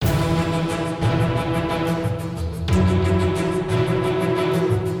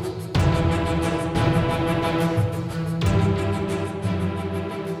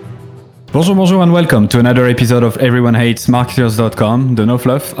Bonjour, bonjour, and welcome to another episode of Everyone Hates Marketers.com, the no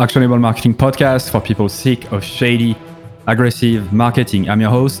fluff, actionable marketing podcast for people sick of shady, aggressive marketing. I'm your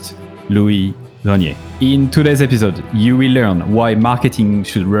host, Louis Grenier. In today's episode, you will learn why marketing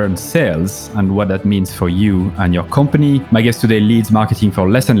should run sales and what that means for you and your company. My guest today leads marketing for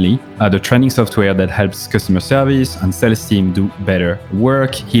Lessonly, the training software that helps customer service and sales team do better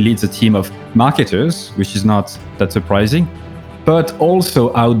work. He leads a team of marketers, which is not that surprising, but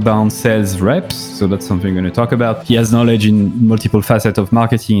also outbound sales reps. So that's something we're going to talk about. He has knowledge in multiple facets of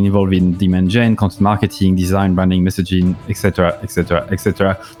marketing involving demand gen, content marketing, design, branding, messaging, etc., etc.,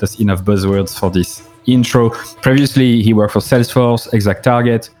 etc. That's enough buzzwords for this intro. Previously, he worked for Salesforce,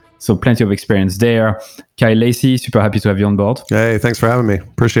 ExactTarget, so plenty of experience there. Kyle Lacey, super happy to have you on board. Hey, thanks for having me.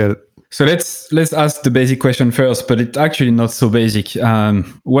 Appreciate it. So let's ask the basic question first, but it's actually not so basic.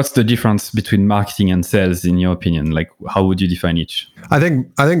 What's the difference between marketing and sales, in your opinion? Like, how would you define each? I think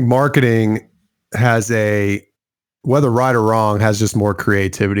marketing has whether right or wrong, has just more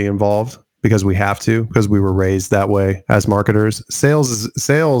creativity involved because we have to, because we were raised that way as marketers.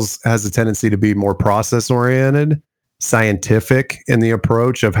 Sales has a tendency to be more process oriented, scientific in the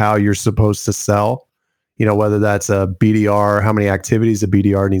approach of how you're supposed to sell. You know, whether that's a BDR, how many activities a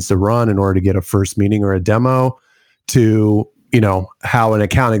BDR needs to run in order to get a first meeting or a demo, to, you know, how an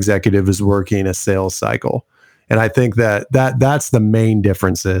account executive is working a sales cycle. And I think that's the main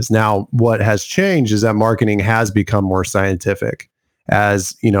differences. Now, what has changed is that marketing has become more scientific,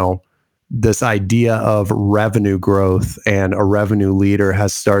 as, you know, this idea of revenue growth and a revenue leader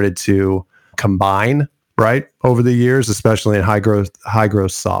has started to combine, right, over the years, especially in high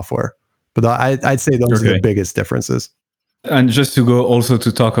growth software. But I'd say those are the biggest differences. And just to go also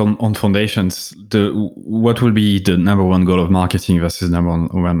to talk on foundations, what will be the number one goal of marketing versus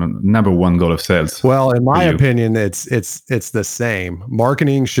number one goal of sales? Well, in my opinion, it's the same.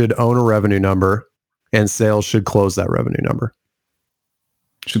 Marketing should own a revenue number, and sales should close that revenue number.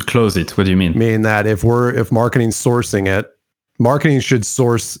 Should close it? What do you mean? Meaning that if marketing's sourcing it, marketing should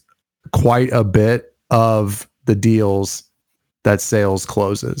source quite a bit of the deals that sales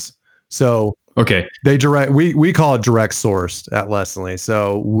closes. So we call it direct sourced at Lessonly.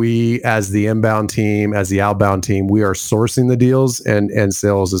 So we, as the inbound team, as the outbound team, we are sourcing the deals and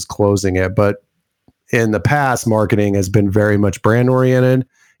sales is closing it. But in the past, marketing has been very much brand oriented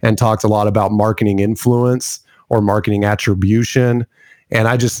and talked a lot about marketing influence or marketing attribution. And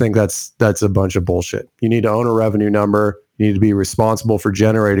I just think that's a bunch of bullshit. You need to own a revenue number. You need to be responsible for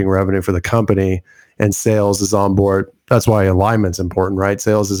generating revenue for the company, and sales is on board. That's why alignment's important, right?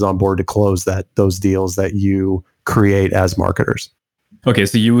 Sales is on board to close those deals that you create as marketers. Okay,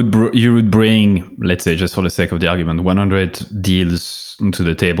 so you would bring, let's say, just for the sake of the argument, 100 deals to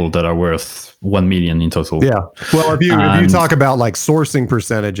the table that are worth 1 million in total. Yeah. Well, if you talk about like sourcing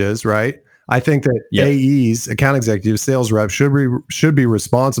percentages, right? I think that AEs, account executives, sales reps should be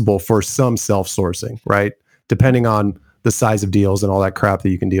responsible for some self-sourcing, right? Depending on the size of deals and all that crap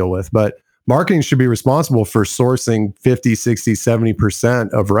that you can deal with. But marketing should be responsible for sourcing 50, 60, 70%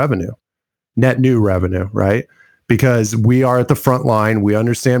 of revenue, net new revenue, right? Because we are at the front line. We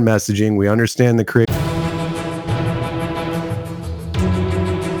understand messaging. We understand the creative.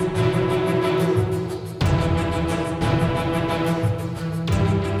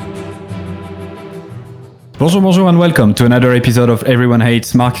 Bonjour, bonjour, and welcome to another episode of Everyone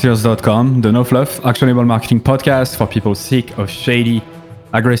Hates Marketers.com, the no fluff, actionable marketing podcast for people sick of shady,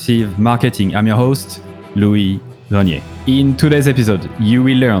 aggressive marketing. I'm your host, Louis Grenier. In today's episode, you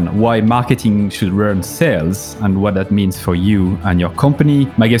will learn why marketing should run sales and what that means for you and your company.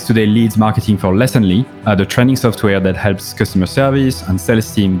 My guest today leads marketing for Lessonly, the training software that helps customer service and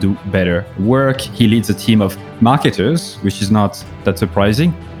sales team do better work. He leads a team of marketers, which is not that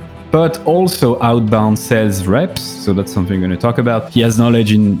surprising, but also outbound sales reps. So that's something we're going to talk about. He has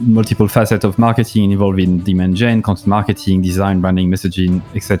knowledge in multiple facets of marketing involving demand gen, content marketing, design, branding, messaging,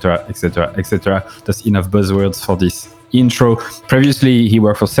 etc., etc., etc. That's enough buzzwords for this intro. Previously, he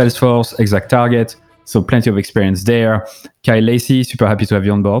worked for Salesforce, ExactTarget, so plenty of experience there. Kyle Lacey, super happy to have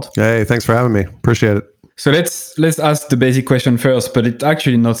you on board. Hey, thanks for having me. Appreciate it. So let's ask the basic question first, but it's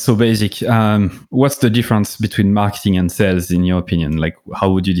actually not so basic. What's the difference between marketing and sales, in your opinion? Like,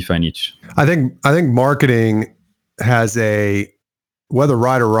 how would you define each? I think marketing has whether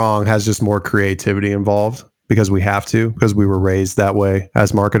right or wrong, has just more creativity involved because we have to, because we were raised that way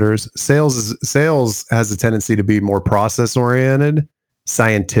as marketers. Sales has a tendency to be more process oriented,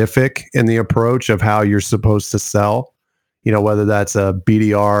 scientific in the approach of how you're supposed to sell. You know, whether that's a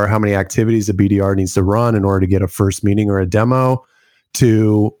BDR, how many activities a BDR needs to run in order to get a first meeting or a demo,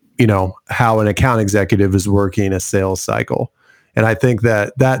 to, you know, how an account executive is working a sales cycle. And I think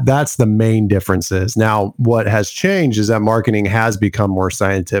that's the main differences. Now, what has changed is that marketing has become more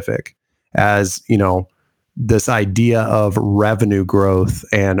scientific, as this idea of revenue growth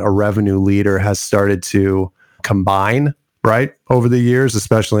and a revenue leader has started to combine, right, over the years,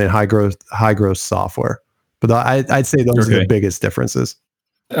 especially in high growth software. But I'd say those are the biggest differences.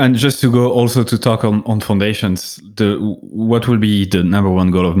 And just to go also to talk on foundations, what will be the number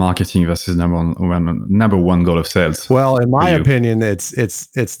one goal of marketing versus number one goal of sales? Well, in my opinion, it's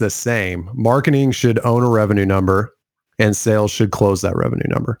the same. Marketing should own a revenue number, and sales should close that revenue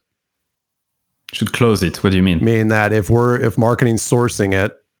number. Should close it. What do you mean? Mean that if marketing's sourcing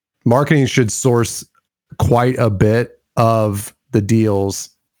it, marketing should source quite a bit of the deals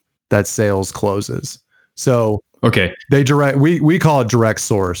that sales closes. So okay, we call it direct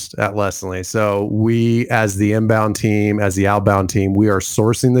sourced at Lessonly. So we, as the inbound team, as the outbound team, we are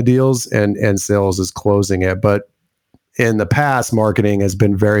sourcing the deals and sales is closing it. But in the past, marketing has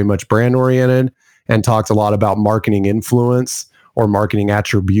been very much brand oriented and talked a lot about marketing influence or marketing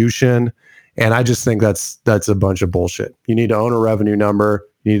attribution. And I just think that's a bunch of bullshit. You need to own a revenue number.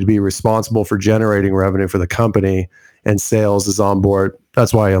 You need to be responsible for generating revenue for the company, and sales is on board.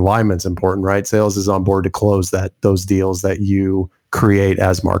 That's why alignment's important, right? Sales is on board to close those deals that you create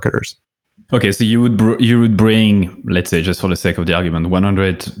as marketers. Okay, so you would bring, let's say, just for the sake of the argument,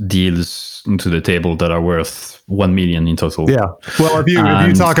 100 deals onto the table that are worth 1 million in total. Yeah. Well, if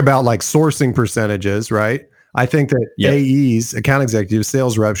you talk about like sourcing percentages, right? I think that AEs, account executives,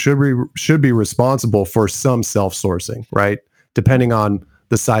 sales reps should be responsible for some self-sourcing, right? Depending on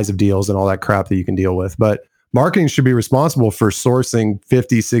the size of deals and all that crap that you can deal with. But marketing should be responsible for sourcing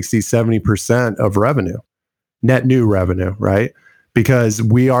 50, 60, 70% of revenue, net new revenue, right? Because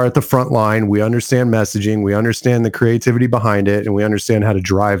we are at the front line. We understand messaging. We understand the creativity behind it, and we understand how to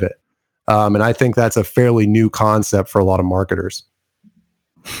drive it. And I think that's a fairly new concept for a lot of marketers.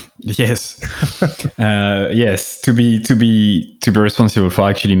 Yes, yes. To be responsible for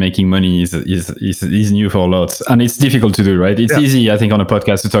actually making money is new for lots, and it's difficult to do. Right? It's easy, I think, on a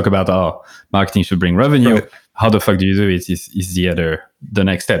podcast to talk about marketing should bring revenue. Right. How the fuck do you do it? Is the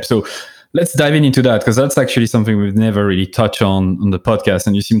next step. So let's dive into that, because that's actually something we've never really touched on the podcast,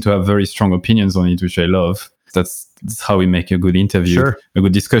 and you seem to have very strong opinions on it, which I love. That's how we make a good interview, a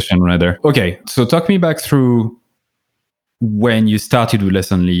good discussion, rather. Okay, so talk me back through when you started with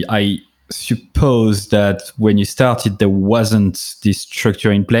Lessonly. I suppose that when you started, there wasn't this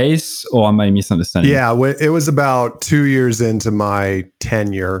structure in place, or am I misunderstanding? Yeah, it was about 2 years into my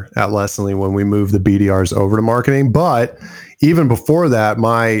tenure at Lessonly when we moved the BDRs over to marketing. But even before that,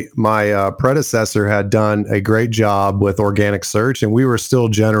 my predecessor had done a great job with organic search, and we were still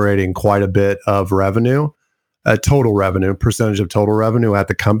generating quite a bit of revenue, total revenue, percentage of total revenue at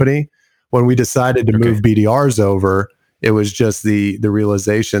the company. When we decided to move BDRs over, it was just the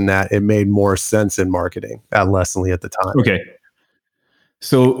realization that it made more sense in marketing at Lessonly at the time. Okay.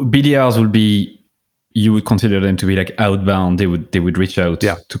 So BDRs you would consider them to be like outbound. They would reach out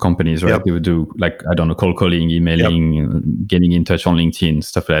to companies, right? Yep. They would do like, I don't know, cold calling, emailing, getting in touch on LinkedIn,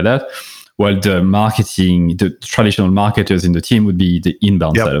 stuff like that. While the traditional marketers in the team would be the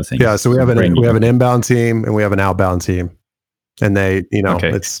inbound side of things. Yeah. So we have an inbound team and we have an outbound team, and they,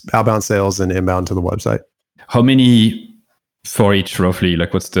 it's outbound sales and inbound to the website. How many for each, roughly?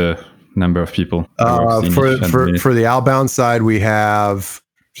 Like, what's the number of people? For the outbound side, we have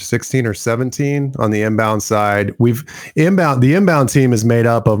 16 or 17. On the inbound side, the inbound team is made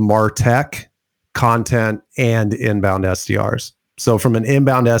up of MarTech, content, and inbound SDRs. So from an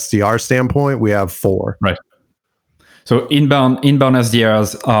inbound SDR standpoint, we have 4. Right. So inbound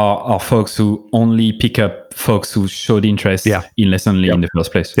SDRs are folks who only pick up folks who showed interest in Lessonly in the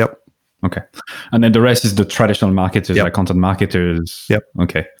first place. Yep. Okay. And then the rest is the traditional marketers, like content marketers. Yep.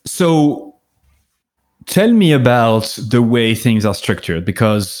 Okay. So tell me about the way things are structured,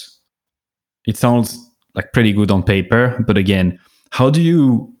 because it sounds like pretty good on paper, but again, how do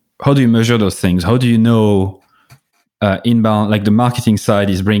you measure those things? How do you know inbound, like the marketing side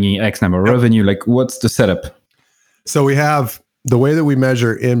is bringing X number of revenue? Like, what's the setup? So we have, the way that we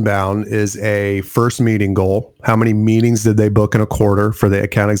measure inbound is a first meeting goal. How many meetings did they book in a quarter for the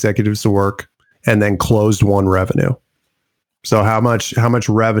account executives to work? And then closed won revenue. So how much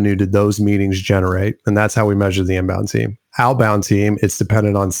revenue did those meetings generate? And that's how we measure the inbound team. Outbound team, it's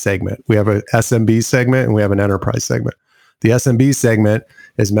dependent on segment. We have a SMB segment and we have an enterprise segment. The SMB segment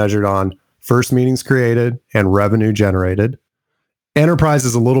is measured on first meetings created and revenue generated. Enterprise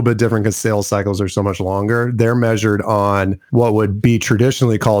is a little bit different because sales cycles are so much longer. They're measured on what would be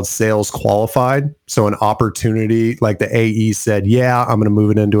traditionally called sales qualified. So an opportunity, like the AE said, I'm going to move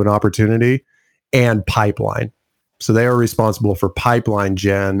it into an opportunity, and pipeline. So they are responsible for pipeline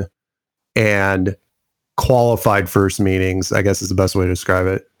gen and qualified first meetings, I guess is the best way to describe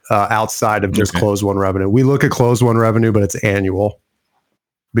it, outside of just close one revenue. We look at close one revenue, but it's annual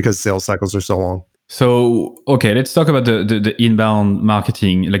because sales cycles are so long. So, okay, let's talk about the inbound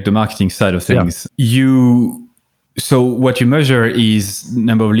marketing, like the marketing side of things. So what you measure is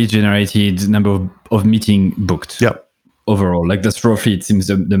number of leads generated, number of meeting booked. Yep. Overall, like that's roughly, it seems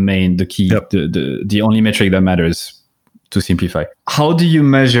the key, the only metric that matters, to simplify. How do you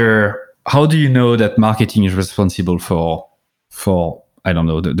know that marketing is responsible for I don't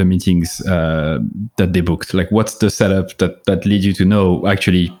know, the meetings that they booked? Like what's the setup that leads you to know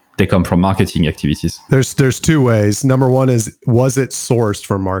actually they come from marketing activities? There's two ways. Number one is, was it sourced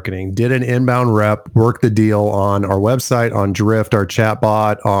from marketing? Did an inbound rep work the deal on our website, on Drift, our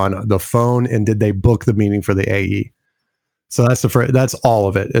chatbot, on the phone, and did they book the meeting for the AE? So that's all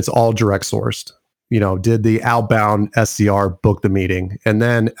of it. It's all direct sourced. Did the outbound SCR book the meeting? And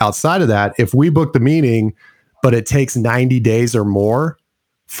then outside of that, if we book the meeting, but it takes 90 days or more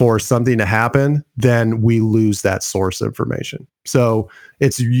for something to happen, then we lose that source information. So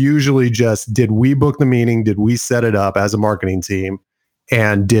it's usually just, did we book the meeting? Did we set it up as a marketing team?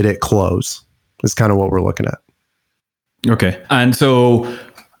 And did it close? That's kind of what we're looking at. Okay. And so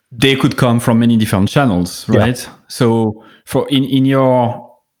they could come from many different channels, right? Yeah. So so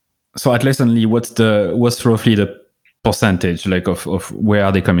at Lessonly, what's roughly the percentage like of where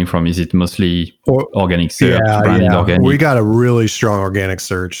are they coming from? Is it mostly organic search? Organic? We got a really strong organic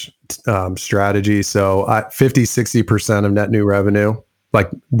search strategy. So 50-60% of net new revenue,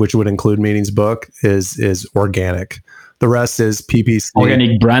 which would include meetings book, is organic. The rest is PPC.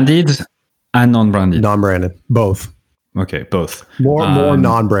 Organic branded and non-branded? Non-branded, both. Okay, both. More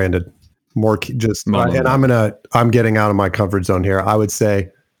non-branded. More just and I'm getting out of my comfort zone here. I would say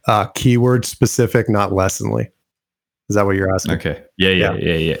keyword specific, not Lessonly. Is that what you're asking? Okay. Yeah,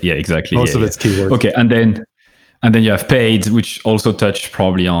 exactly. Most of it's keywords. Okay, and then you have paid, which also touch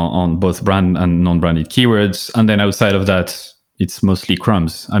probably on both brand and non-branded keywords. And then outside of that, it's mostly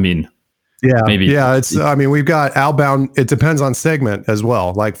crumbs. I mean, maybe. Yeah, we've got outbound. It depends on segment as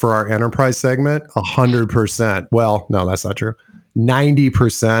well. Like for our enterprise segment, 100%. Well, no, that's not true.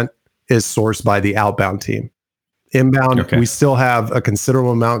 90% is sourced by the outbound team. Inbound, we still have a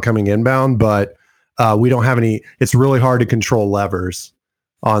considerable amount coming inbound, but we don't have any. It's really hard to control levers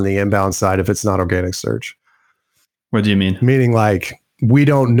on the inbound side if it's not organic search. What do you mean? Meaning we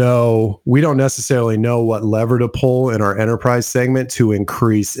don't necessarily know what lever to pull in our enterprise segment to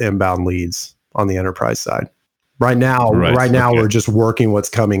increase inbound leads on the enterprise side. Right now, we're just working what's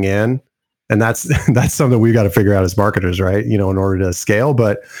coming in. And that's something we got to figure out as marketers, right? In order to scale,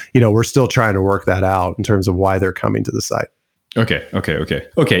 but we're still trying to work that out in terms of why they're coming to the site. Okay.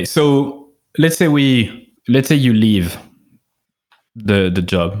 So let's say you leave the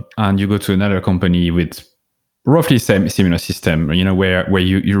job and you go to another company with roughly similar system, where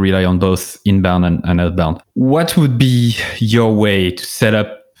you rely on both inbound and outbound. What would be your way to set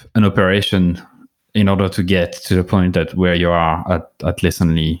up an operation in order to get to the point that where you are at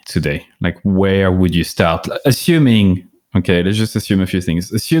Lessonly today? Like, where would you start? Assuming, let's just assume a few things.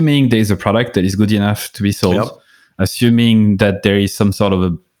 Assuming there is a product that is good enough to be sold, assuming that there is some sort of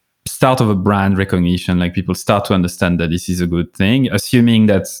a start of a brand recognition, like people start to understand that this is a good thing, assuming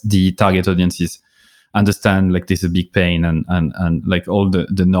that the target audiences understand like this is a big pain and like all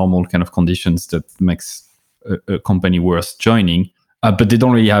the normal kind of conditions that makes a company worth joining. But they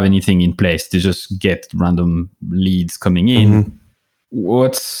don't really have anything in place. They just get random leads coming in.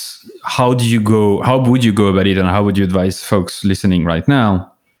 Mm-hmm. How would you go about it, and how would you advise folks listening right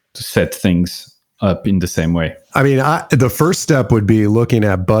now to set things up in the same way? I mean, the first step would be looking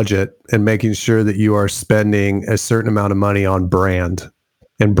at budget and making sure that you are spending a certain amount of money on brand.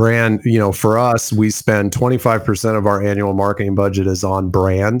 And brand, for us, we spend 25% of our annual marketing budget is on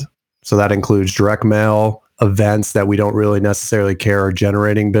brand. So that includes direct mail, events that we don't really necessarily care are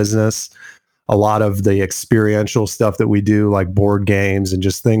generating business, a lot of the experiential stuff that we do, like board games and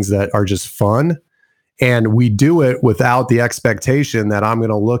just things that are just fun. And we do it without the expectation that I'm going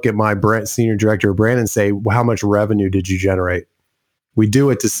to look at my brand senior director of brand and say, well, how much revenue did you generate? We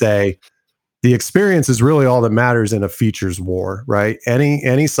do it to say the experience is really all that matters in a features war, right?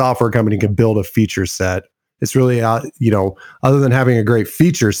 Any software company can build a feature set. It's really, other than having a great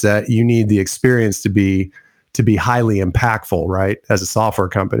feature set, you need the experience to be highly impactful, right? As a software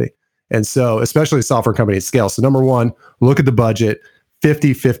company. And so, especially a software company at scale. So number one, look at the budget,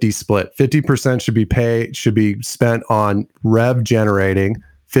 50-50 split. 50% should be spent on rev generating.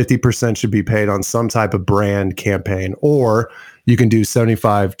 50% should be paid on some type of brand campaign, or you can do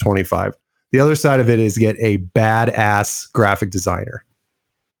 75-25. The other side of it is get a badass graphic designer.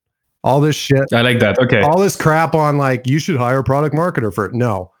 All this shit. I like that. Okay. All this crap on like, you should hire a product marketer for it.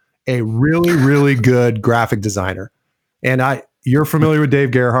 No, a really, really good graphic designer. And you're familiar with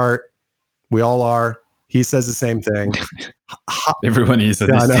Dave Gerhardt. We all are. He says the same thing. Everyone is at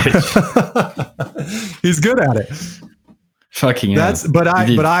this stage. He's good at it. Fucking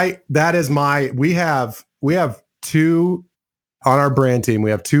that is we have two on our brand team.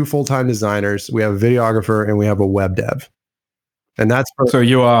 We have two full-time designers. We have a videographer and we have a web dev. And that's so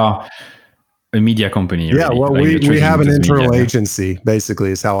you are a media company. Yeah. Really. Well, like we have an internal agency,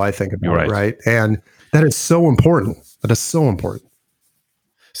 basically, is how I think about it. Right. And that is so important. That is so important.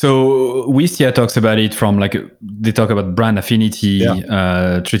 So Wistia talks about it from like, they talk about brand affinity,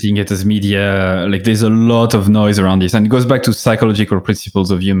 treating it as media. Like there's a lot of noise around this. And it goes back to psychological principles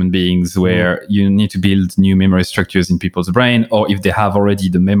of human beings where you need to build new memory structures in people's brain, or if they have already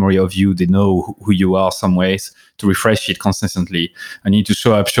the memory of you, they know who you are some ways, to refresh it consistently. And you need to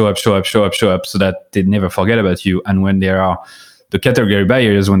show up so that they never forget about you. And when there are the category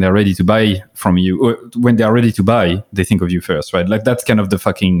buyers, when they're ready to buy from you, or when they are ready to buy, they think of you first, right? Like that's kind of the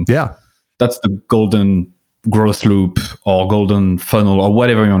fucking, that's the golden growth loop or golden funnel or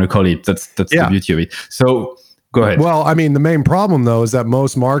whatever you want to call it. That's the beauty of it. So go ahead. Well, I mean, the main problem though, is that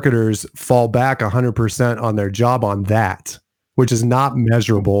most marketers fall back 100% on their job on that, which is not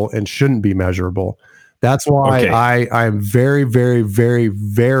measurable and shouldn't be measurable. That's why I am very, very, very,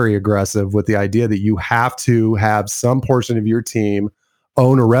 very aggressive with the idea that you have to have some portion of your team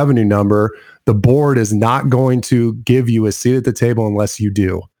own a revenue number. The board is not going to give you a seat at the table unless you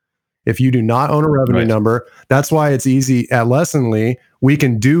do. If you do not own a revenue number, that's why it's easy at Lessonly. We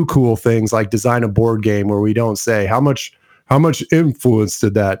can do cool things like design a board game where we don't say how much influence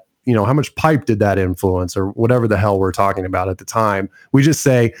did that, how much pipe did that influence or whatever the hell we're talking about at the time. We just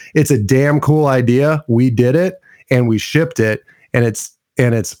say it's a damn cool idea. We did it and we shipped it and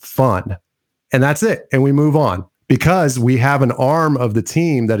it's fun. And that's it. And we move on because we have an arm of the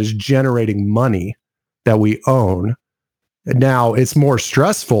team that is generating money that we own. Now it's more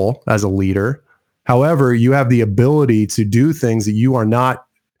stressful as a leader. However, you have the ability to do things that you are not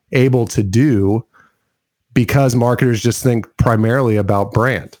able to do because marketers just think primarily about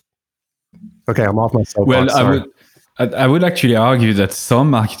brand. Okay, I'm off my soapbox. Well, I would actually argue that some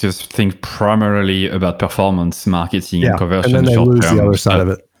marketers think primarily about performance marketing and conversion. And then they lose the other side of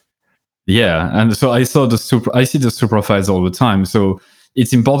it. Yeah, and so I see the super profiles all the time. So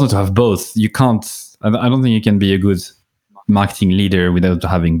it's important to have both. You can't. I don't think you can be a good marketing leader without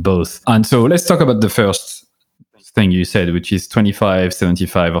having both. And so let's talk about the first thing you said, which is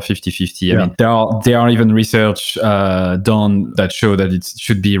 25-75 or 50-50. I mean, there are even research done that show that it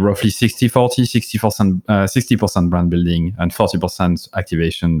should be roughly 60-40, 60% brand building and 40%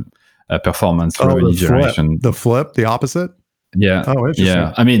 activation, performance, revenue generation. The opposite? Yeah. Oh, interesting.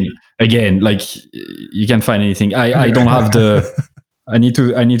 Yeah. I mean, again, like you can find anything. I don't have the... I need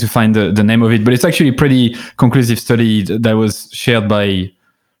to find the name of it, but it's actually a pretty conclusive study that was shared by, I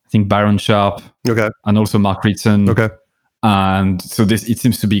think, Byron Sharp, and also Mark Ritson. And so it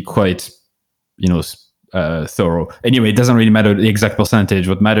seems to be quite, thorough. Anyway, it doesn't really matter the exact percentage.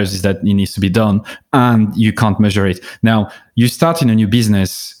 What matters is that it needs to be done, and you can't measure it. Now, you start in a new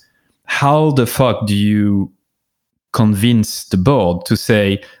business. How the fuck do you convince the board to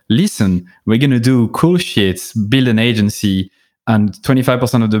say, listen, we're going to do cool shit, build an agency, and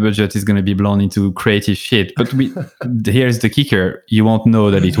 25% of the budget is going to be blown into creative shit. But here's the kicker. You won't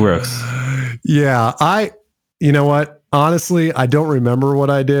know that it works. Yeah. You know what? Honestly, I don't remember what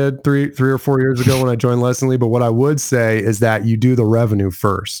I did three or 4 years ago when I joined Lessonly, but what I would say is that you do the revenue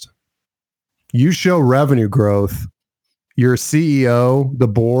first. You show revenue growth, your CEO, the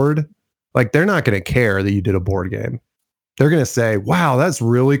board, like they're not going to care that you did a board game. They're going to say, wow, that's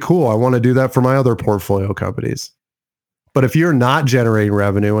really cool. I want to do that for my other portfolio companies. But if you're not generating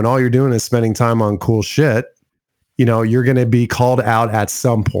revenue and all you're doing is spending time on cool shit, you're going to be called out at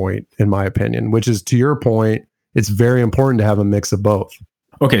some point, in my opinion, which is, to your point, it's very important to have a mix of both.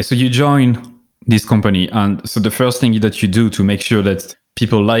 Okay, so you join this company. And so the first thing that you do to make sure that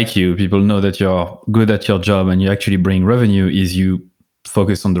people like you, people know that you're good at your job and you actually bring revenue is you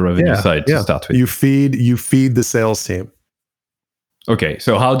focus on the revenue side to start with. You feed the sales team. Okay,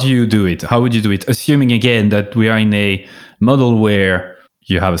 so how do you do it? How would you do it? Assuming again that we are in a model where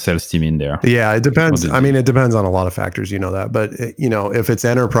you have a sales team in there. Yeah, it depends. I mean, it depends on a lot of factors, that. But if it's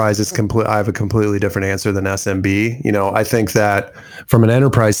enterprise, I have a completely different answer than SMB. I think that from an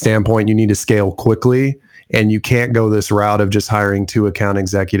enterprise standpoint, you need to scale quickly, and you can't go this route of just hiring 2 account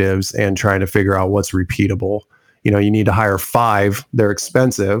executives and trying to figure out what's repeatable. You need to hire 5. They're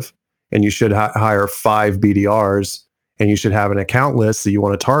expensive. and you should hire 5 BDRs, and you should have an account list that you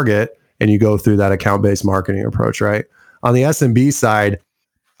want to target, and you go through that account-based marketing approach, right? On the SMB side,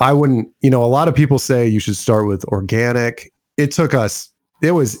 I wouldn't, a lot of people say you should start with organic. It took us,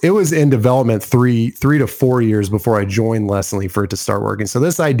 it was in development 3 to 4 years before I joined Lessonly for it to start working. So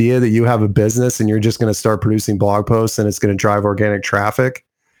this idea that you have a business and you're just going to start producing blog posts and it's going to drive organic traffic,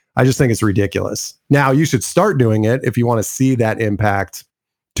 I just think it's ridiculous. Now, you should start doing it if you want to see that impact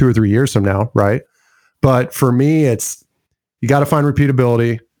 2 or 3 years from now, right? But for me, it's, you got to find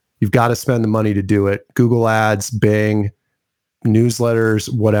repeatability. You've got to spend the money to do it. Google Ads, Bing,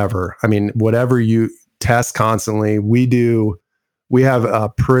 newsletters, whatever. I mean, whatever you test constantly. We have a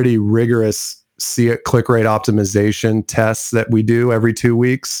pretty rigorous click rate optimization tests that we do every 2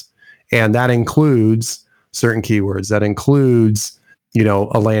 weeks. And that includes certain keywords. That includes,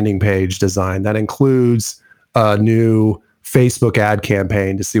 a landing page design. That includes a new Facebook ad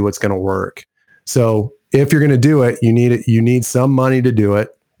campaign to see what's going to work. So if you're going to do it, you need some money to do it.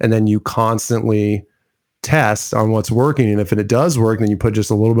 And then you constantly test on what's working. And if it does work, then you put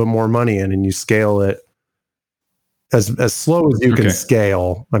just a little bit more money in and you scale it as slow as you can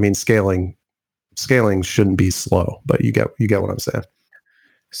scale. I mean, scaling shouldn't be slow, but you get what I'm saying.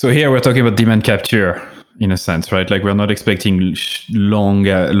 So here we're talking about demand capture in a sense, right? Like we're not expecting long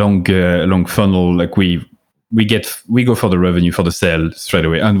funnel. Like we go for the revenue, for the sale straight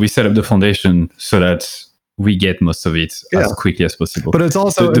away, and we set up the foundation so that we get most of it as quickly as possible. But it's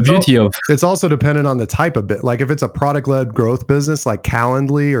also it's also dependent on the type of bit. Like if it's a product-led growth business like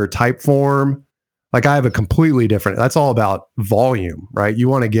Calendly or Typeform, like I have a completely different, that's all about volume, right? You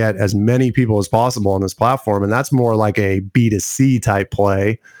want to get as many people as possible on this platform. And that's more like a B2C type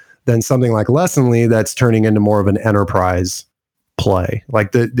play than something like Lessonly that's turning into more of an enterprise play. Like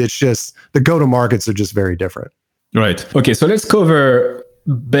it's just, the go-to-markets are just very different. Right. Okay. So let's cover,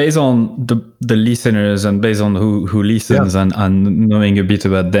 based on the listeners and based on who listens and knowing a bit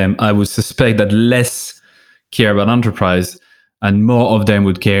about them, I would suspect that less care about enterprise and more of them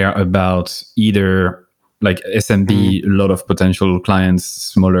would care about either like SMB, a lot of potential clients,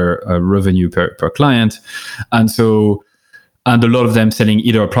 smaller revenue per client. And a lot of them selling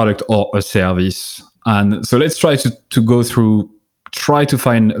either a product or a service. And so let's try to go through, try to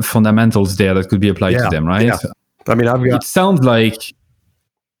find fundamentals there that could be applied to them, right? Yeah. I mean, it sounds like,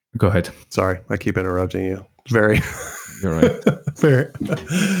 go ahead. Sorry, I keep interrupting you. You're right. very,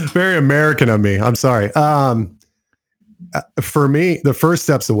 very American of me. I'm sorry. For me, the first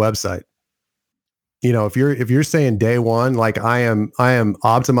step's the website. If you're saying day one, like I am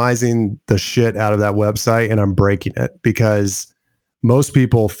optimizing the shit out of that website and I'm breaking it, because most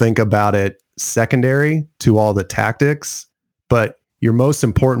people think about it secondary to all the tactics, but your most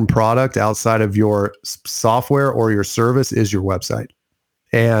important product outside of your software or your service is your website.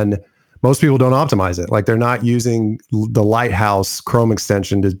 And most people don't optimize it. Like they're not using the Lighthouse Chrome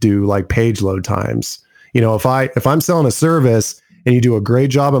extension to do like page load times. If I'm selling a service and you do a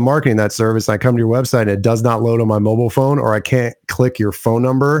great job of marketing that service, and I come to your website and it does not load on my mobile phone, or I can't click your phone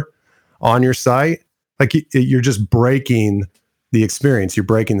number on your site, like you're just breaking the experience. You're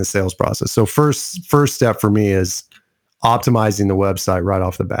breaking the sales process. So first step for me is optimizing the website right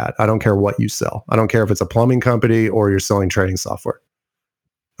off the bat. I don't care what you sell. I don't care if it's a plumbing company or you're selling trading software.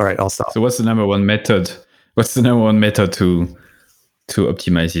 All right, I'll stop. So what's the number one method? What's the number one method to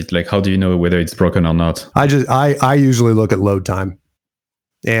optimize it? Like, how do you know whether it's broken or not? I usually look at load time.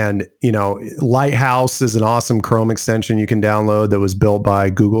 And, Lighthouse is an awesome Chrome extension you can download that was built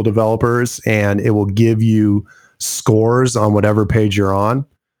by Google developers, and it will give you scores on whatever page you're on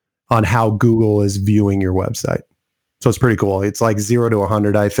how Google is viewing your website. So it's pretty cool. It's like 0 to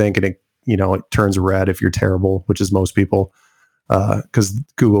 100, I think. And it turns red if you're terrible, which is most people, because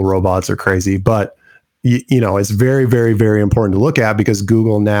Google robots are crazy. But it's very, very, very important to look at, because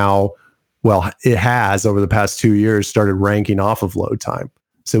Google now, it has over the past 2 years started ranking off of load time.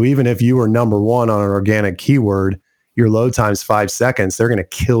 So even if you were number one on an organic keyword, your load time's 5 seconds, they're going to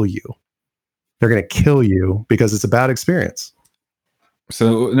kill you. They're going to kill you because it's a bad experience.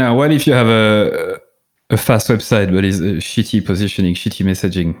 So now what if you have a fast website, but is shitty positioning, shitty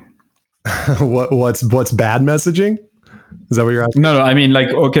messaging? What's bad messaging? Is that what you're asking? No, I mean, like,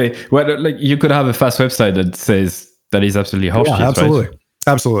 okay, like you could have a fast website that says that is absolutely horseshit. Yeah, absolutely. Right?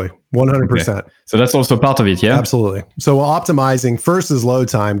 Absolutely. 100%. Okay. So that's also part of it, yeah? Absolutely. So optimizing first is load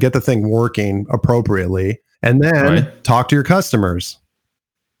time, get the thing working appropriately, and then talk to your customers.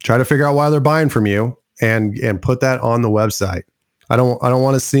 Try to figure out why they're buying from you and put that on the website. I don't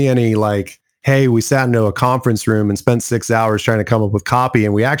want to see any like, hey, we sat into a conference room and spent 6 hours trying to come up with copy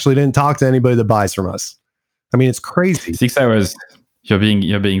and we actually didn't talk to anybody that buys from us. I mean, it's crazy. 6 hours. You're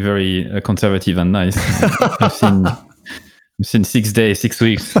being very conservative and nice. I've seen 6 days, 6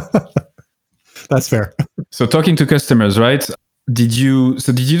 weeks. That's fair. So talking to customers, right? Did you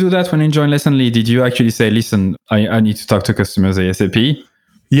do that when you joined Lessonly? Did you actually say, listen, I need to talk to customers ASAP?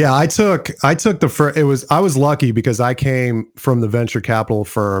 Yeah, I took I was lucky because I came from the venture capital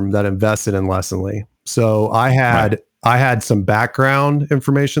firm that invested in Lessonly. So I had some background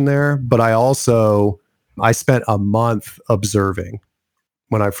information there, but I spent a month observing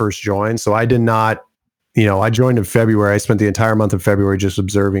when I first joined. So I did not, I joined in February. I spent the entire month of February just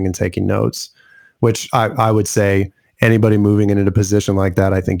observing and taking notes, which I would say anybody moving into a position like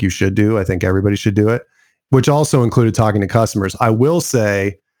that, I think you should do. I think everybody should do it, which also included talking to customers. I will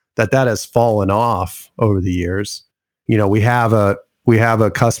say that has fallen off over the years. We have a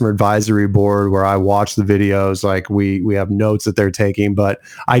customer advisory board where I watch the videos, like we have notes that they're taking, but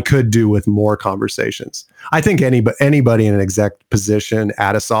I could do with more conversations. I think anybody in an exec position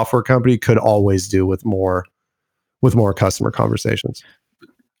at a software company could always do with more customer conversations.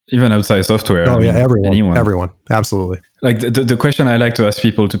 Even outside software. Oh, yeah, everyone. Absolutely. Like the question I like to ask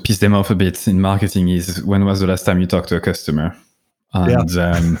people to piss them off a bit in marketing is, when was the last time you talked to a customer? And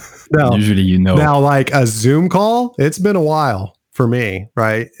usually, Now, like a Zoom call, it's been a while for me,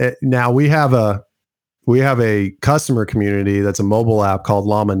 right? Now we have a customer community that's a mobile app called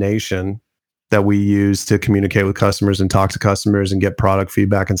Llama Nation that we use to communicate with customers and talk to customers and get product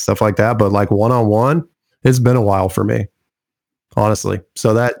feedback and stuff like that. But like one-on-one, it's been a while for me, honestly.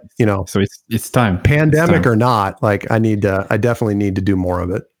 So that, so it's time. Pandemic or not, like I definitely need to do more of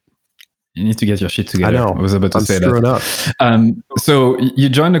it. You need to get your shit together. I know. I was about to say that. Up. So you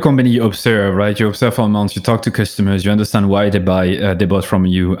joined the company, you observe, right? You observe for months, you talk to customers, you understand why they bought from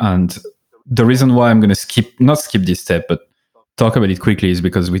you. And the reason why I'm going to not skip this step, but talk about it quickly is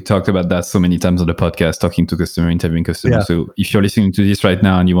because we talked about that so many times on the podcast, talking to customers, interviewing customers. Yeah. So if you're listening to this right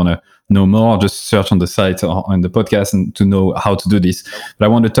now and you want to know more, just search on the site or on the podcast and to know how to do this. But I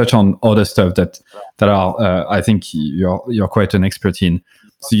want to touch on other stuff that are, I think you're quite an expert in.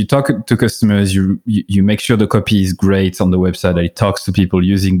 So you talk to customers, you make sure the copy is great on the website, that it talks to people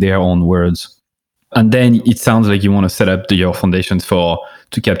using their own words. And then it sounds like you want to set up your foundations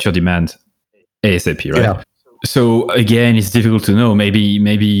to capture demand ASAP, right? Yeah. So again, it's difficult to know.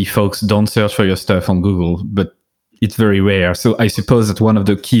 Maybe folks don't search for your stuff on Google, but it's very rare. So I suppose that one of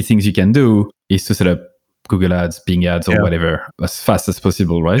the key things you can do is to set up Google Ads, Bing Ads, or whatever as fast as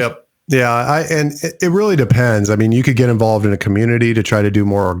possible, right? Yep. Yeah, and it really depends. I mean, you could get involved in a community to try to do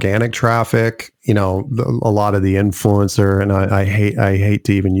more organic traffic. A lot of the influencer, and I hate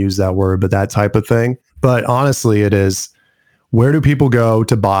to even use that word, but that type of thing. But honestly, it is, where do people go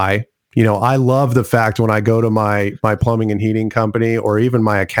to buy? I love the fact when I go to my plumbing and heating company or even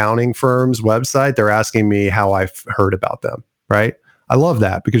my accounting firm's website, they're asking me how I've heard about them, right? I love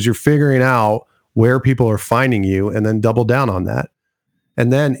that because you're figuring out where people are finding you and then double down on that.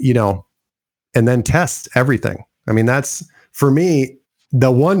 And then, and then test everything. I mean, that's, for me,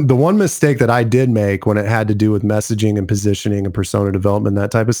 the one mistake that I did make when it had to do with messaging and positioning and persona development, that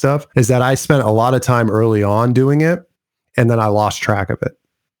type of stuff, is that I spent a lot of time early on doing it. And then I lost track of it,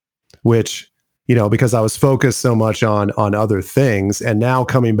 which, because I was focused so much on other things. And now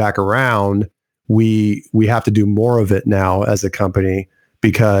coming back around, we have to do more of it now as a company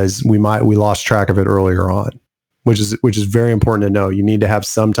because we lost track of it earlier on. Which is very important to know. You need to have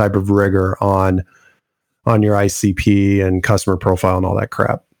some type of rigor on your ICP and customer profile and all that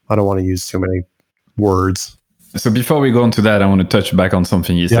crap. I don't want to use too many words. So before we go on to that, I want to touch back on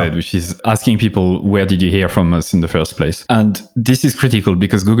something you said, which is asking people, where did you hear from us in the first place? And this is critical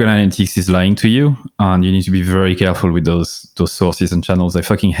because Google Analytics is lying to you, and you need to be very careful with those sources and channels. I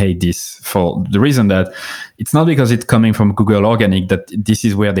fucking hate this for the reason that it's not because it's coming from Google Organic that this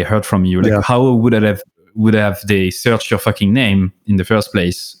is where they heard from you. Like, how would have they searched your fucking name in the first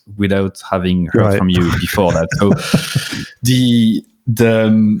place without having heard from you before that? So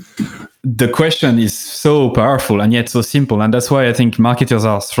the question is so powerful and yet so simple, and that's why I think marketers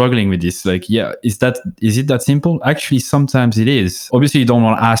are struggling with this. Like, is it that simple? Actually, sometimes it is. Obviously, you don't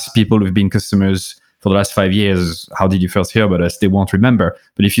want to ask people who've been customers for the last 5 years, how did you first hear about us? They won't remember.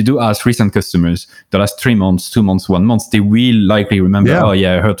 But if you do ask recent customers, the last 3 months, 2 months, 1 month, they will likely remember, oh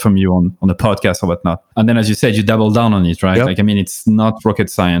yeah, I heard from you on a podcast or whatnot. And then, as you said, you double down on it, right? Yep. Like, I mean, it's not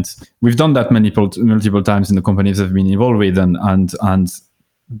rocket science. We've done that multiple times in the companies I've been involved with. And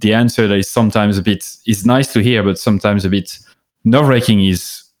the answer is sometimes is nice to hear, but sometimes a bit nerve-wracking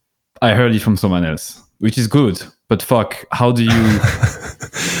is, I heard it from someone else, which is good. But fuck, how do you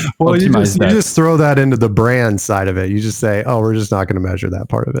well, you just throw that into the brand side of it. You just say, oh, we're just not going to measure that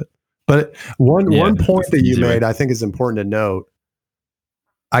part of it. But one point that you made, I think is important to note,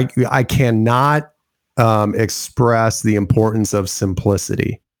 I cannot express the importance of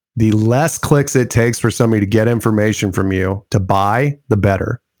simplicity. The less clicks it takes for somebody to get information from you to buy, the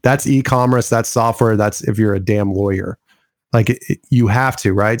better. That's e-commerce, that's software, that's if you're a damn lawyer. Like you have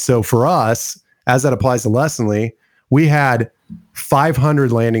to, right? So for us, as that applies to Lessonly, we had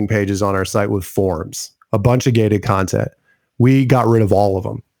 500 landing pages on our site with forms, a bunch of gated content. We got rid of all of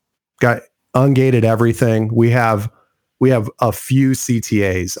them, got ungated everything. We have a few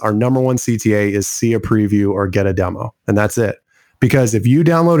CTAs. Our number one CTA is see a preview or get a demo. And that's it. Because if you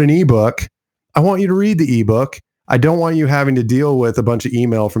download an ebook, I want you to read the ebook. I don't want you having to deal with a bunch of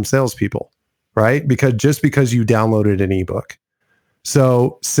email from salespeople, right? Because you downloaded an ebook.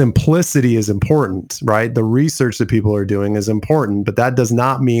 So simplicity is important, right? The research that people are doing is important, but that does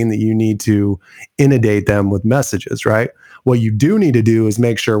not mean that you need to inundate them with messages, right? What you do need to do is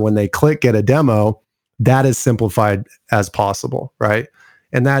make sure when they click get a demo, that is simplified as possible, right?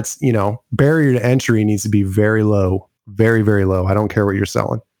 And that's, barrier to entry needs to be very low, very, very low. I don't care what you're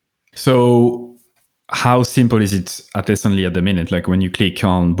selling. So how simple is it at Lessonly at the minute? Like when you click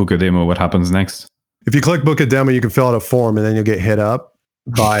on book a demo, what happens next? If you click book a demo, you can fill out a form and then you'll get hit up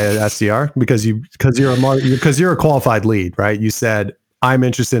by an SDR because you're a qualified lead, right? You said, I'm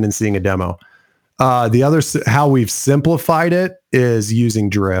interested in seeing a demo. How we've simplified it is using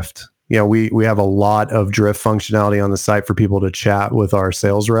Drift. We have a lot of Drift functionality on the site for people to chat with our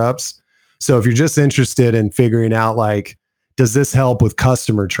sales reps. So if you're just interested in figuring out, like, does this help with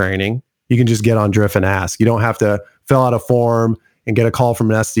customer training? You can just get on Drift and ask. You don't have to fill out a form and get a call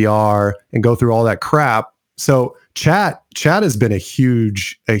from an SDR and go through all that crap. So chat has been a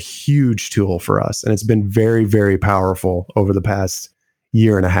huge tool for us. And it's been very, very powerful over the past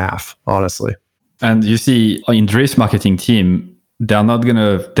year and a half, honestly. And you see in Drift's marketing team, they are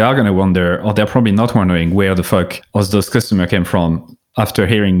gonna wonder, or they're probably not wondering where the fuck those customers came from after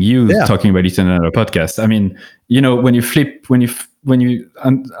hearing you talking about it in another podcast. I mean, when you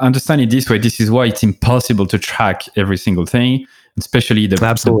understand it this way, this is why it's impossible to track every single thing, especially the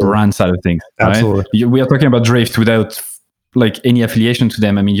brand side of things. Right? Absolutely. We are talking about Drift without like any affiliation to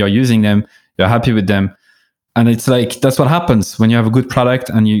them. I mean, you're using them, you're happy with them. And it's like, that's what happens when you have a good product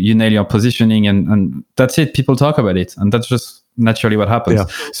and you nail your positioning and that's it. People talk about it. And that's just naturally what happens. Yeah.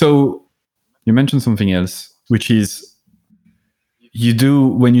 So you mentioned something else, which is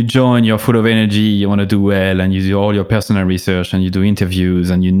when you join, you're full of energy, you want to do well, and you do all your personal research and you do interviews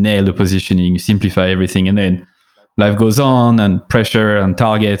and you nail the positioning, you simplify everything. And then life goes on and pressure and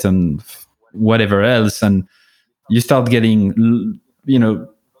target and whatever else. And you start getting,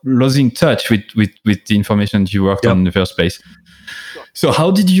 losing touch with the information you worked on in the first place. So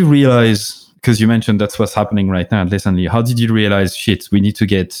how did you realize, because you mentioned that's what's happening right now at Lessonly, how did you realize, we need to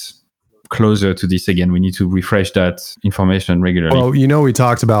get closer to this again? We need to refresh that information regularly. Well, we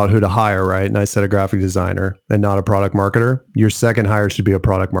talked about who to hire, right? And I said a graphic designer and not a product marketer. Your second hire should be a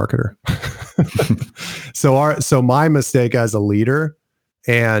product marketer. So my mistake as a leader,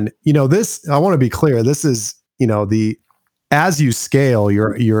 and this, I want to be clear, this is, as you scale,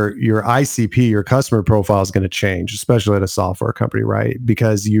 your ICP, your customer profile is going to change, especially at a software company, right?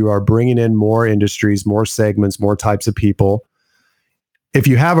 Because you are bringing in more industries, more segments, more types of people. If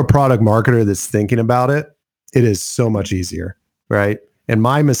you have a product marketer that's thinking about it, it is so much easier, right? And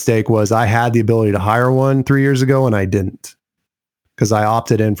my mistake was I had the ability to hire one 3 years ago and I didn't because I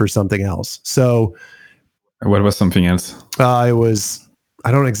opted in for something else. So what was something else? I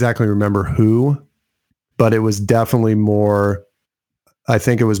don't exactly remember who, but it was definitely more, I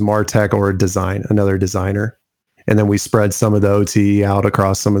think it was MarTech or another designer. And then we spread some of the OT out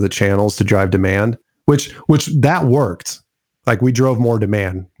across some of the channels to drive demand, which that worked. Like we drove more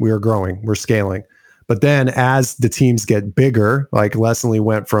demand. We are growing, we're scaling. But then as the teams get bigger, like Lessonly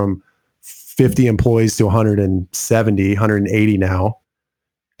went from 50 employees to 170, 180 now.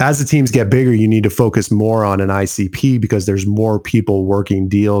 As the teams get bigger, you need to focus more on an ICP because there's more people working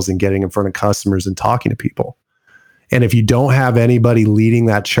deals and getting in front of customers and talking to people. And if you don't have anybody leading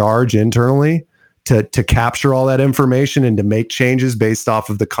that charge internally to capture all that information and to make changes based off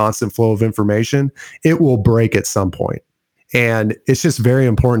of the constant flow of information, it will break at some point. And it's just very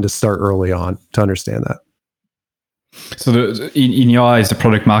important to start early on to understand that. So in your eyes, the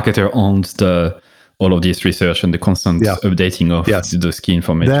product marketer owns all of this research and the constant updating of the key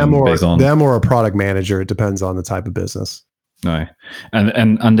information them or a product manager. It depends on the type of business. Right.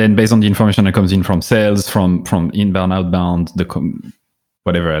 And then based on the information that comes in from sales, from inbound, outbound,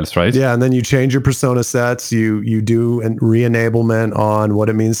 whatever else, right? Yeah. And then you change your persona sets. You do re-enablement on what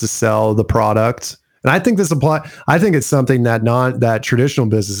it means to sell the product. And I think it's something that traditional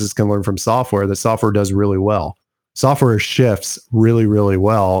businesses can learn from software, that software does really well. Software shifts really, really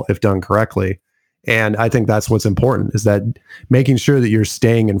well if done correctly. And I think that's what's important, is that making sure that you're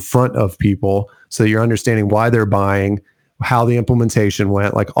staying in front of people so you're understanding why they're buying, how the implementation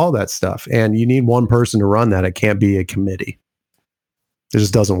went, like all that stuff. And you need one person to run that. It can't be a committee. It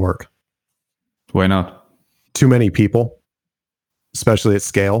just doesn't work. Why not? Too many people, especially at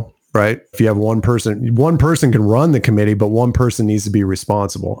scale, right? If you have one person can run the committee, but one person needs to be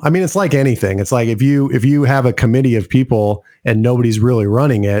responsible. I mean, it's like anything. It's like if you have a committee of people and nobody's really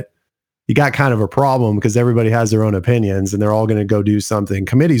running it, you got kind of a problem because everybody has their own opinions and they're all going to go do something.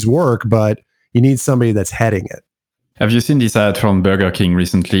 Committees work, but you need somebody that's heading it. Have you seen this ad from Burger King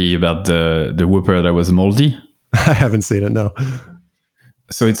recently about the Whopper that was moldy? I haven't seen it, no.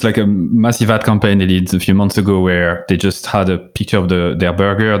 So it's like a massive ad campaign they did a few months ago where they just had a picture of their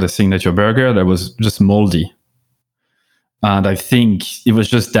burger, the signature burger, that was just moldy. And I think it was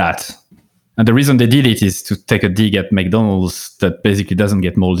just that. And the reason they did it is to take a dig at McDonald's that basically doesn't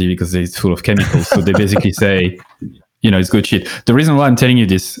get moldy because it's full of chemicals. So they basically say, it's good shit. The reason why I'm telling you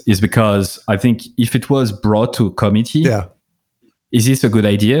this is because I think if it was brought to a committee, is this a good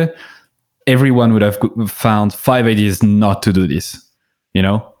idea? Everyone would have found 5 ideas not to do this.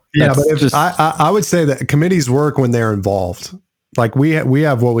 Yeah, but I would say that committees work when they're involved. Like we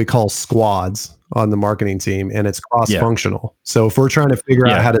have what we call squads on the marketing team, and it's cross-functional. So if we're trying to figure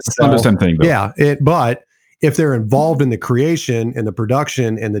out how to sell, not the same thing, but if they're involved in the creation and the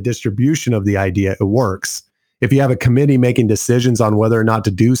production and the distribution of the idea, it works. If you have a committee making decisions on whether or not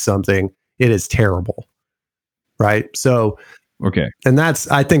to do something, it is terrible, right? So. Okay. And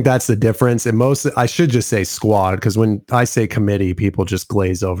I think that's the difference. And I should just say squad, because when I say committee, people just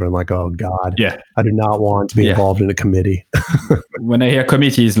glaze over and like, oh God, I do not want to be involved in a committee. When I hear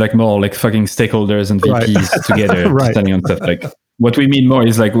committees, like more like fucking stakeholders and VPs together standing on stuff. Like what we mean more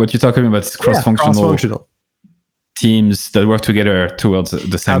is like what you're talking about is cross-functional teams that work together towards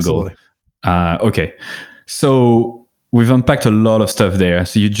the same goal. Okay. So we've unpacked a lot of stuff there.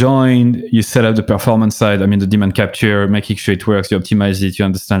 So you joined, you set up the performance side, the demand capture, making sure it works, you optimize it, you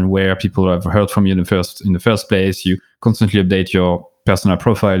understand where people have heard from you in the first place, you constantly update your personal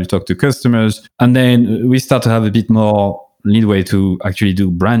profile, you talk to customers, and then we start to have a bit more leadway to actually do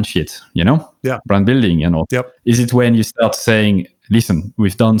brand shit, brand building and all. Yep. Is it when you start saying, listen,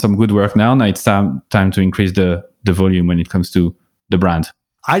 we've done some good work now it's time to increase the volume when it comes to the brand?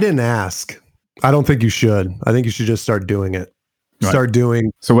 I didn't ask. I don't think you should. I think you should just start doing it. Start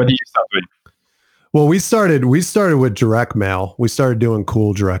doing. So what did you start doing? Well, we started with direct mail. We started doing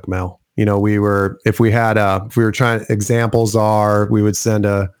cool direct mail. We were trying, examples are, we would send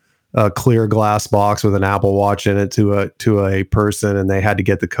a clear glass box with an Apple Watch in it to a person, and they had to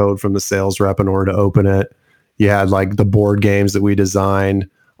get the code from the sales rep in order to open it. You had like the board games that we designed.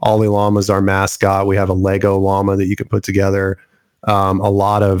 Ollie Llama's our mascot. We have a Lego llama that you can put together. A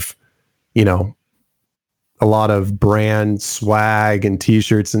lot of brand swag and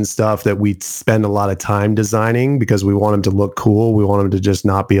t-shirts and stuff that we spend a lot of time designing because we want them to look cool. We want them to just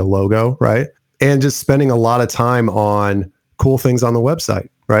not be a logo, right? And just spending a lot of time on cool things on the website,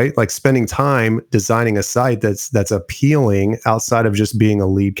 right? Like spending time designing a site that's appealing outside of just being a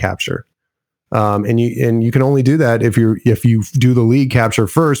lead capture. And you can only do that if you do the lead capture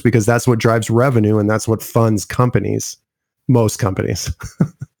first, because that's what drives revenue and that's what funds companies. Most companies.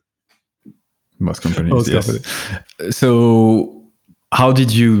 Most companies. So how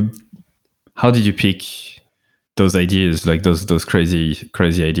did you pick those ideas, like those crazy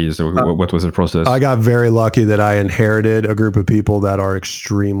ideas, or what was the process? I got very lucky that I inherited a group of people that are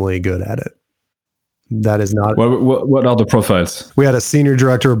extremely good at it. That is not. What are the profiles? We had a senior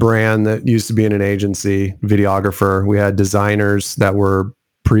director of brand that used to be in an agency, videographer. We had designers that were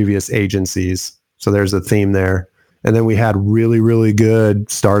previous agencies. So there's a theme there. And then we had really, really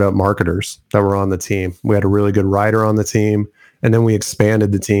good startup marketers that were on the team. We had a really good writer on the team. And then we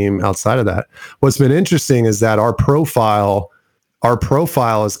expanded the team outside of that. What's been interesting is that our profile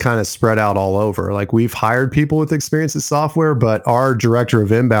is kind of spread out all over. Like we've hired people with experience in software, but our director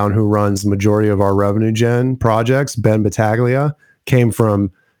of inbound, who runs the majority of our revenue gen projects, Ben Battaglia, came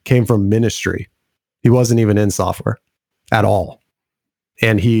from ministry. He wasn't even in software at all.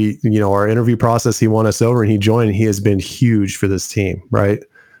 And he, our interview process, he won us over and he joined, and he has been huge for this team, right?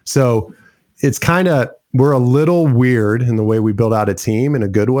 So it's we're a little weird in the way we build out a team in a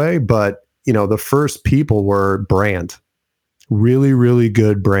good way, but the first people were brand, really, really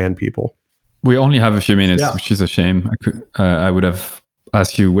good brand people. We only have a few minutes, which is a shame. I would have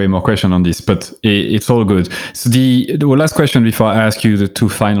ask you way more questions on this, but it's all good. So the last question before I ask you the two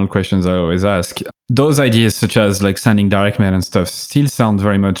final questions I always ask, those ideas such as like sending direct mail and stuff still sound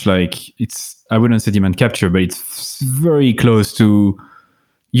very much like I wouldn't say demand capture, but it's very close to,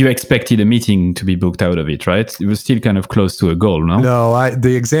 you expected a meeting to be booked out of it, right? It was still kind of close to a goal, no? No,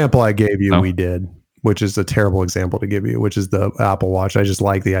 the example I gave you, we did, which is a terrible example to give you, which is the Apple Watch. I just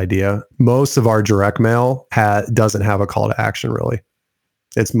like the idea. Most of our direct mail doesn't have a call to action, really.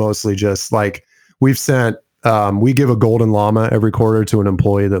 It's mostly just like we've sent, we give a golden llama every quarter to an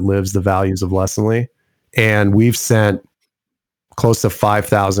employee that lives the values of Lessonly. And we've sent close to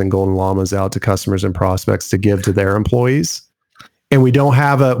 5,000 golden llamas out to customers and prospects to give to their employees. And we don't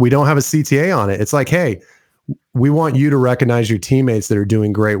have a CTA on it. It's like, hey, we want you to recognize your teammates that are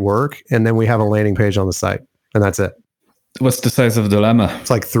doing great work. And then we have a landing page on the site, and that's it. What's the size of the llama? It's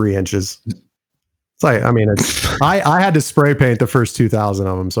like 3 inches. It's like, I mean, I had to spray paint the first 2,000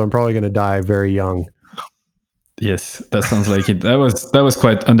 of them, so I'm probably going to die very young. Yes, that sounds like it. That was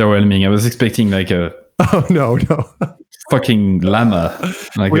quite underwhelming. I was expecting like a no fucking llama.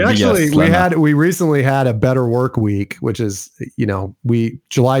 Like we recently had a Better Work Week, which is,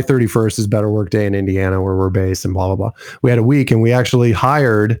 July 31st is Better Work Day in Indiana, where we're based, and blah blah blah. We had a week, and we actually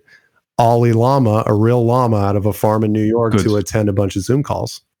hired Ollie Llama, a real llama out of a farm in New York, to attend a bunch of Zoom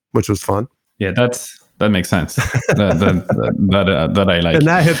calls, which was fun. Yeah, that makes sense. that I like. And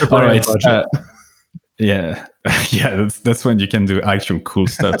that hit the brand budget. Yeah, that's when you can do actual cool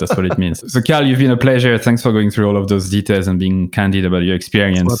stuff. That's what it means. So, Carl, you've been a pleasure. Thanks for going through all of those details and being candid about your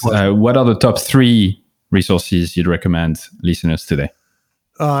experience. What are the top 3 resources you'd recommend listeners today?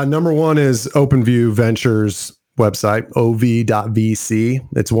 Number 1 is OpenView Ventures website, ov.vc.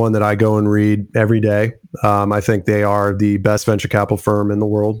 It's one that I go and read every day. I think they are the best venture capital firm in the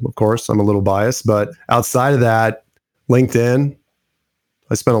world. Of course, I'm a little biased, but outside of that, LinkedIn.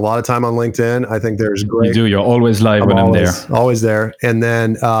 I spend a lot of time on LinkedIn. I think there's great. You do. You're always live when I'm there. Always there. And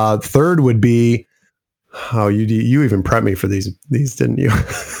then third would be, you even prepped me for these, didn't you?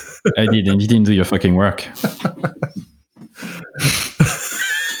 I did, and you didn't do your fucking work.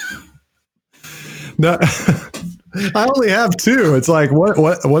 No, I only have 2. It's like, what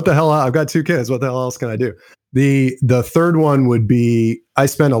the hell? I've got 2 kids. What the hell else can I do? The third one would be, I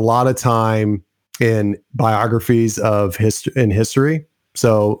spend a lot of time in biographies in history.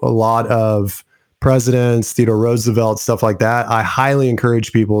 So a lot of presidents, Theodore Roosevelt, stuff like that. I highly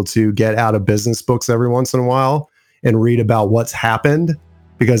encourage people to get out of business books every once in a while and read about what's happened,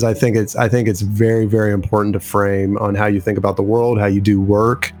 because I think it's very, very important to frame on how you think about the world, how you do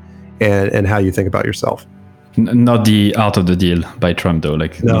work, and how you think about yourself. Not The Art of the Deal by Trump, though.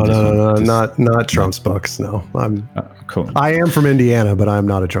 Like no, not Trump's books. No, I'm cool. I am from Indiana, but I'm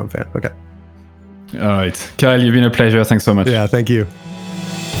not a Trump fan. Okay. All right, Kyle, you've been a pleasure. Thanks so much. Yeah, thank you.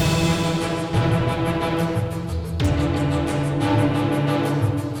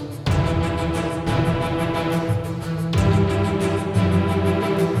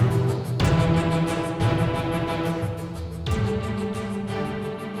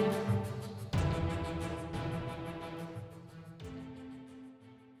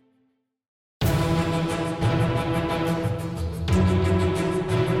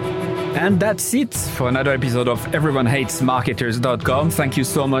 And that's it for another episode of EveryoneHatesMarketers.com. Thank you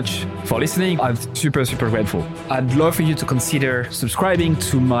so much for listening. I'm super, super grateful. I'd love for you to consider subscribing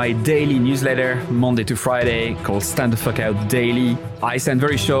to my daily newsletter, Monday to Friday, called Stand the Fuck Out Daily. I send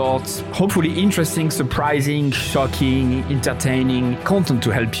very short, hopefully interesting, surprising, shocking, entertaining content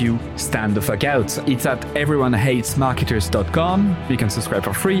to help you stand the fuck out. It's at EveryoneHatesMarketers.com. You can subscribe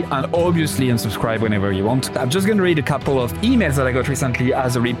for free and obviously unsubscribe whenever you want. I'm just going to read a couple of emails that I got recently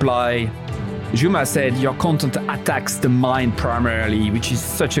as a reply. Juma said, your content attacks the mind primarily, which is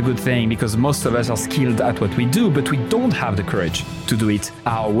such a good thing because most of us are skilled at what we do, but we don't have the courage to do it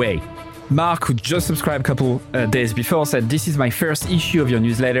our way. Mark, who just subscribed a couple days before, said, this is my first issue of your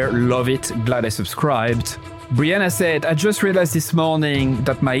newsletter. Love it. Glad I subscribed. Brianna said, I just realized this morning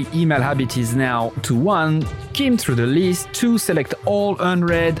that my email habit is now to 1, skim through the list, 2, select all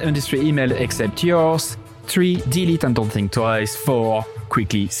unread industry email except yours, 3, delete and don't think twice, 4,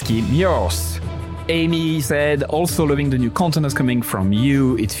 quickly skim yours. Amy said, also loving the new content that's coming from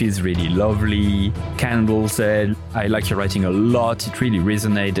you. It feels really lovely. Candle said, I like your writing a lot. It really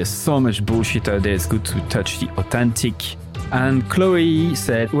resonates. There's so much bullshit out there. It's good to touch the authentic. And Chloe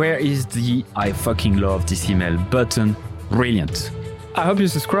said, where is the I fucking love this email button? Brilliant. I hope you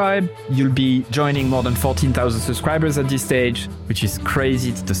subscribe. You'll be joining more than 14,000 subscribers at this stage, which is crazy.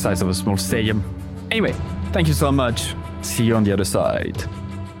 It's the size of a small stadium. Anyway, thank you so much. See you on the other side.